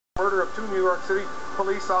Murder of two New York City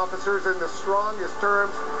police officers in the strongest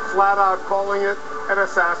terms, flat out calling it an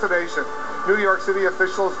assassination. New York City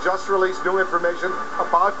officials just released new information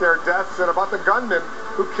about their deaths and about the gunman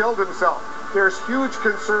who killed himself. There's huge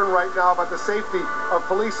concern right now about the safety of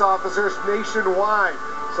police officers nationwide.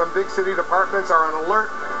 Some big city departments are on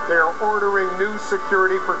alert. They are ordering new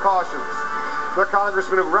security precautions. The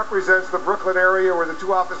congressman who represents the Brooklyn area where the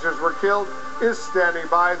two officers were killed is standing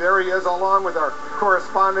by. There he is, along with our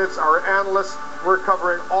correspondents, our analysts. We're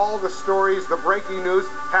covering all the stories, the breaking news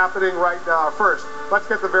happening right now. First, let's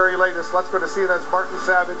get the very latest. Let's go to CNN's Martin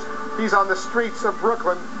Savage. He's on the streets of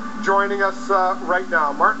Brooklyn, joining us right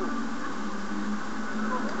now. Martin.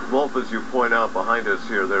 Wolf, as you point out behind us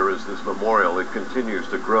here, there is this memorial. It continues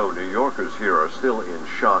to grow. New Yorkers here are still in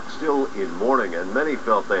shock, still in mourning, and many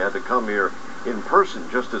felt they had to come here in person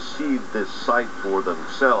just to see this site for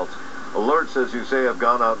themselves. Alerts, as you say, have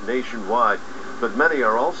gone out nationwide, but many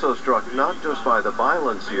are also struck not just by the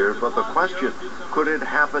violence here, but the question, could it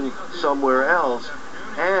happen somewhere else?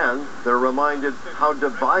 And they're reminded how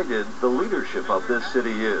divided the leadership of this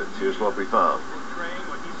city is. Here's what we found.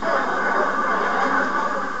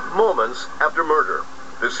 Moments after murder,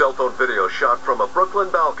 this cell phone video shot from a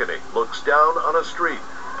Brooklyn balcony looks down on a street,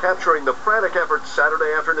 capturing the frantic efforts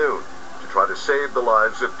Saturday afternoon to try to save the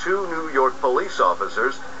lives of two New York police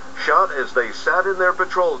officers shot as they sat in their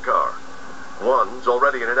patrol car. One's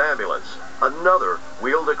already in an ambulance. Another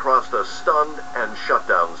wheeled across the stunned and shut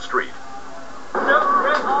down street.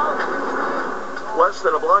 Less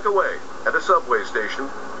than a block away, at a subway station,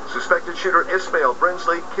 suspected shooter Ismail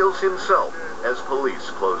Brinsley kills himself as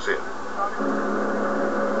police close in.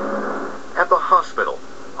 At the hospital,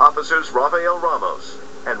 officers Rafael Ramos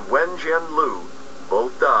and Wen Jian Lu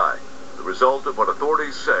both die, the result of what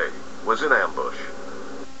authorities say was an ambush.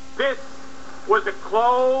 This was a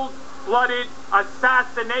cold-blooded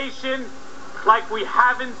assassination like we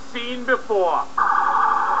haven't seen before.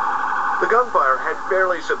 The gunfire had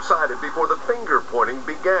barely subsided before the finger-pointing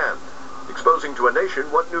began, exposing to a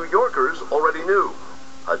nation what New Yorkers already knew.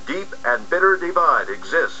 A deep and bitter divide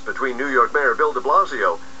exists between New York Mayor Bill de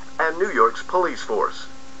Blasio and New York's police force.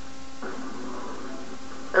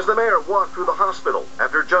 As the mayor walked through the hospital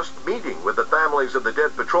after just meeting with the families of the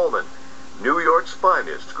dead patrolmen, New York's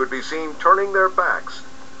finest could be seen turning their backs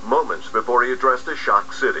moments before he addressed a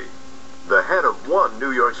shocked city. The head of one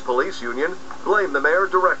New York's police union blamed the mayor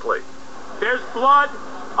directly. There's blood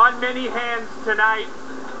on many hands tonight.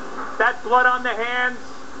 That blood on the hands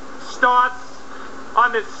starts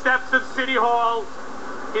on the steps of City Hall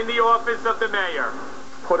in the office of the mayor.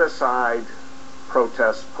 Put aside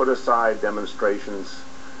protests, put aside demonstrations.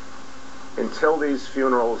 Until these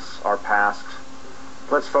funerals are passed,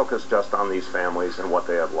 let's focus just on these families and what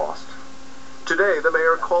they have lost. Today, the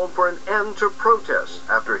mayor called for an end to protests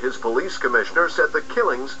after his police commissioner said the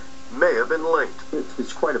killings may have been linked.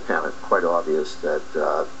 It's quite apparent, quite obvious that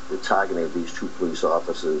the targeting of these two police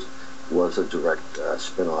officers was a direct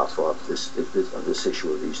spin-off of this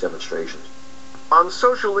issue of these demonstrations. On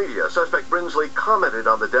social media, suspect Brinsley commented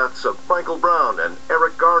on the deaths of Michael Brown and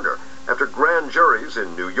Eric Garner after grand juries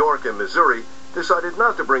in New York and Missouri decided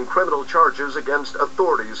not to bring criminal charges against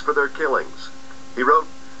authorities for their killings. He wrote,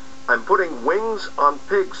 "I'm putting wings on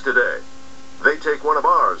pigs today. They take one of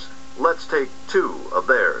ours. Let's take two of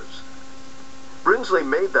theirs." Brinsley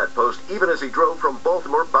made that post even as he drove from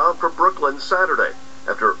Baltimore bound for Brooklyn Saturday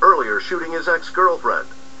after earlier shooting his ex-girlfriend.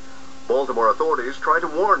 Baltimore authorities tried to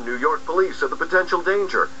warn New York police of the potential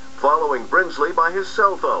danger, following Brinsley by his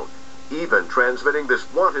cell phone, even transmitting this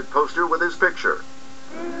wanted poster with his picture.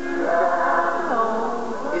 In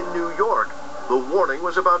New York, the warning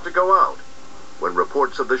was about to go out when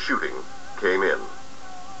reports of the shooting came in.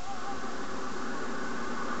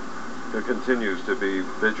 There continues to be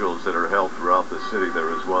vigils that are held throughout the city. There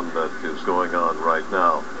is one that is going on right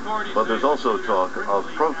now. But there's also talk of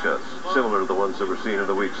protests, similar to the ones that were seen in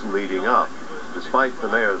the weeks leading up. Despite the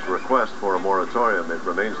mayor's request for a moratorium, it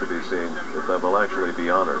remains to be seen if that will actually be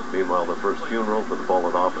honored. Meanwhile, the first funeral for the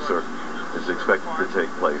fallen officer is expected to take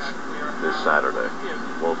place this Saturday.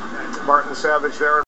 Well, Martin Savage there.